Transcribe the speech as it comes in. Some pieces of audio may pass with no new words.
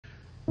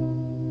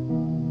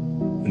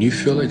When you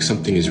feel like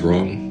something is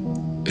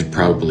wrong, it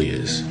probably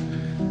is.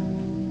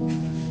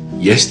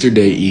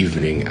 Yesterday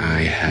evening,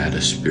 I had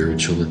a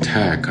spiritual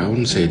attack. I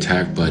wouldn't say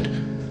attack, but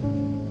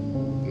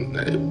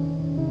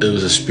it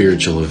was a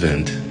spiritual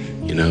event,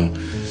 you know?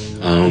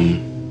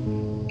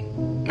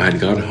 I had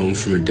gotten home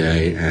from a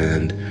day,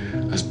 and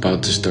I was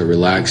about to start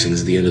relaxing.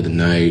 It's the end of the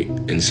night,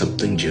 and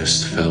something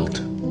just felt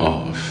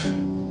off.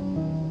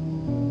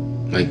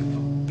 Like,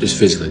 just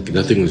physically, like,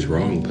 nothing was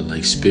wrong, but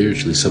like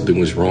spiritually, something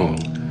was wrong.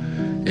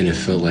 And it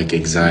felt like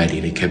anxiety,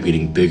 and it kept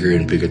getting bigger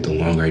and bigger the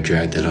longer I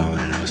dragged it on.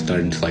 And I was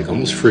starting to like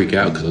almost freak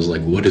out, because I was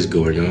like, what is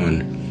going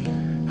on?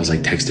 I was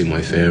like texting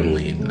my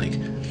family and like,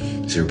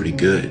 is everybody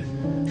good?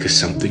 Because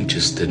something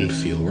just didn't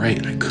feel right,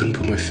 and I couldn't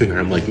put my finger.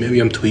 I'm like,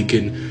 maybe I'm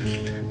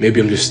tweaking, maybe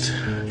I'm just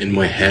in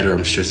my head, or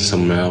I'm stressing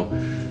something out.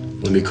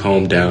 Let me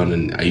calm down.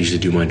 And I usually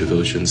do my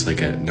devotions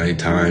like at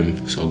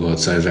nighttime, so I'll go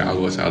outside.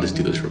 I'll just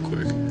do this real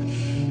quick.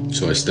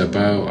 So I step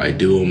out, I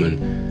do them,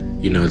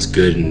 and you know, it's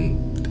good,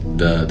 and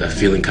that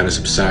feeling kind of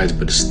subsides,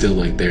 but it's still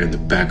like there in the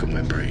back of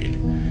my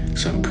brain.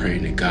 So I'm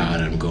praying to God,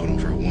 and I'm going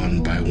over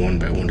one by one,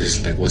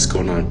 just like what's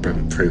going on,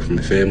 praying for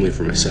my family,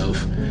 for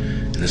myself.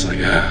 And it's like,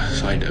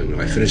 so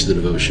I finish the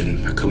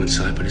devotion, I come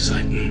inside, but it's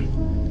like,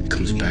 it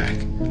comes back.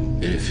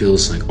 And it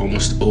feels like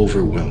almost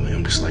overwhelming.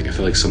 I'm just like, I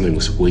feel like something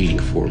was waiting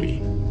for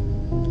me,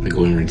 like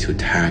going ready to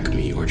attack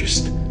me, or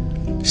just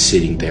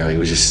sitting there, like it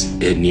was just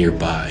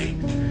nearby.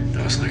 And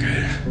I was like,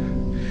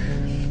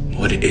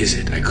 what is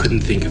it? I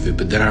couldn't think of it,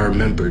 but then I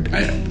remembered,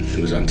 it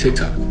was on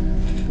TikTok.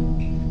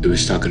 It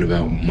was talking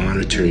about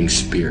monitoring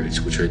spirits,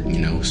 which are, you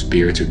know,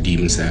 spirits or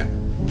demons that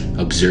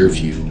observe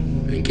you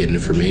and get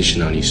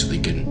information on you so they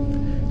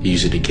can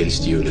use it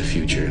against you in the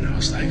future. And I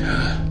was like,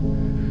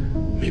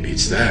 maybe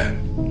it's that.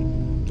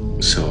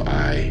 So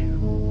I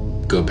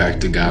go back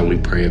to God, we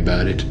pray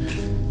about it,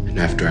 and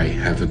after I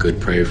have a good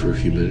prayer for a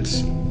few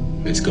minutes,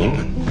 it's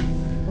gone.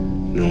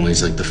 Not only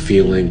is like the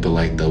feeling, but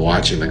like the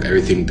watching, like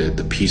everything,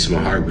 the peace in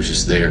my heart was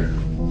just there.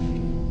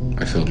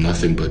 I felt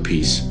nothing but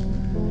peace.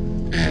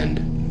 And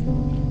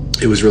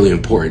it was really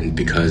important,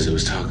 because it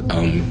was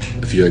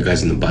a few other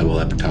guys in the Bible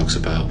that talks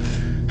about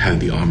having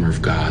the armor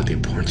of God, the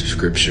importance of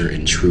scripture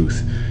and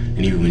truth.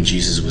 And even when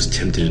Jesus was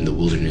tempted in the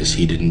wilderness,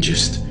 he didn't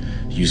just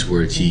use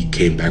words, he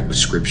came back with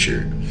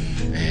scripture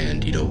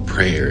and, you know,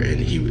 prayer.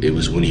 And it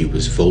was when he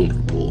was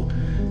vulnerable.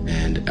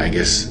 And I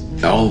guess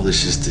all of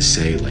this is to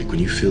say, like, when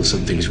you feel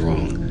something's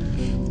wrong,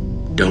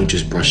 don't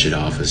just brush it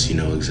off as, you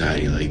know,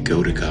 anxiety. Like,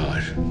 go to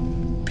God.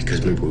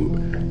 Because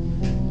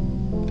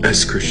remember,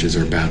 as Christians,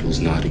 our battle is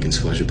not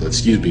against flesh and blood,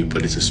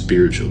 but it's a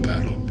spiritual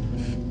battle.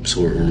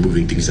 So we're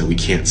removing things that we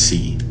can't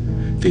see,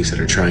 things that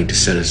are trying to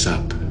set us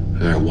up,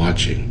 that are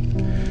watching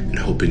and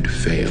hoping to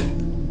fail.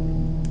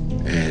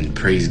 And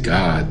praise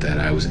God that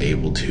I was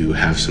able to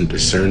have some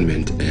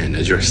discernment and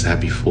address that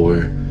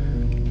before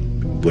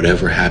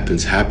whatever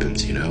happens,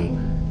 you know.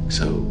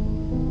 So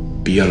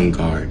be on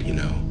guard, you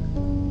know.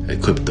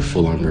 Equip the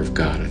full armor of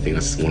God. I think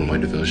that's one of my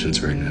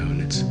devotions right now,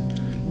 and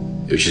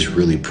it was just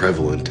really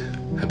prevalent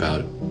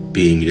about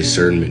being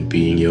discernment,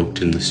 being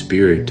yoked in the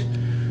spirit,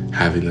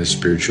 having that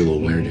spiritual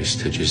awareness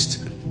to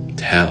just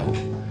tell.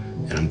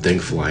 And I'm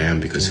thankful I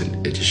am, because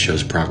it just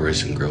shows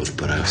progress and growth.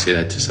 But I say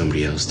that to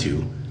somebody else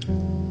too.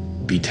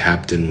 Be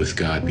tapped in with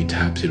God, be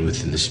tapped in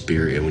within the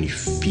spirit. And when you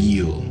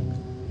feel,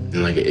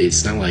 and like,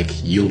 it's not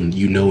like you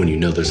know when you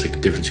know, there's like a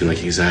difference between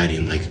like anxiety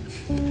and like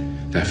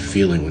that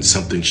feeling when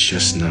something's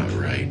just not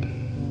right.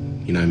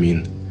 You know what I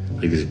mean?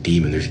 Like there's a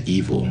demon, there's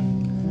evil.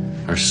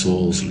 Our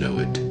souls know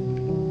it.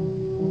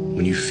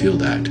 When you feel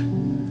that,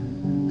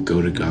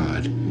 go to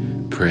God,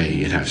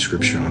 pray, and have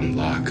scripture on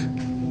lock.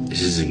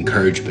 This is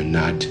encouragement,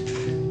 not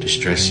to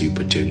stress you,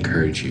 but to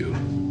encourage you.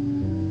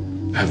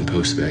 I haven't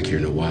posted back here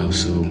in a while,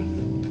 so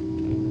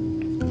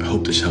I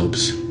hope this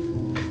helps.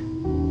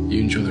 You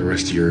enjoy the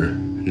rest of your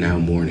now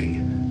morning.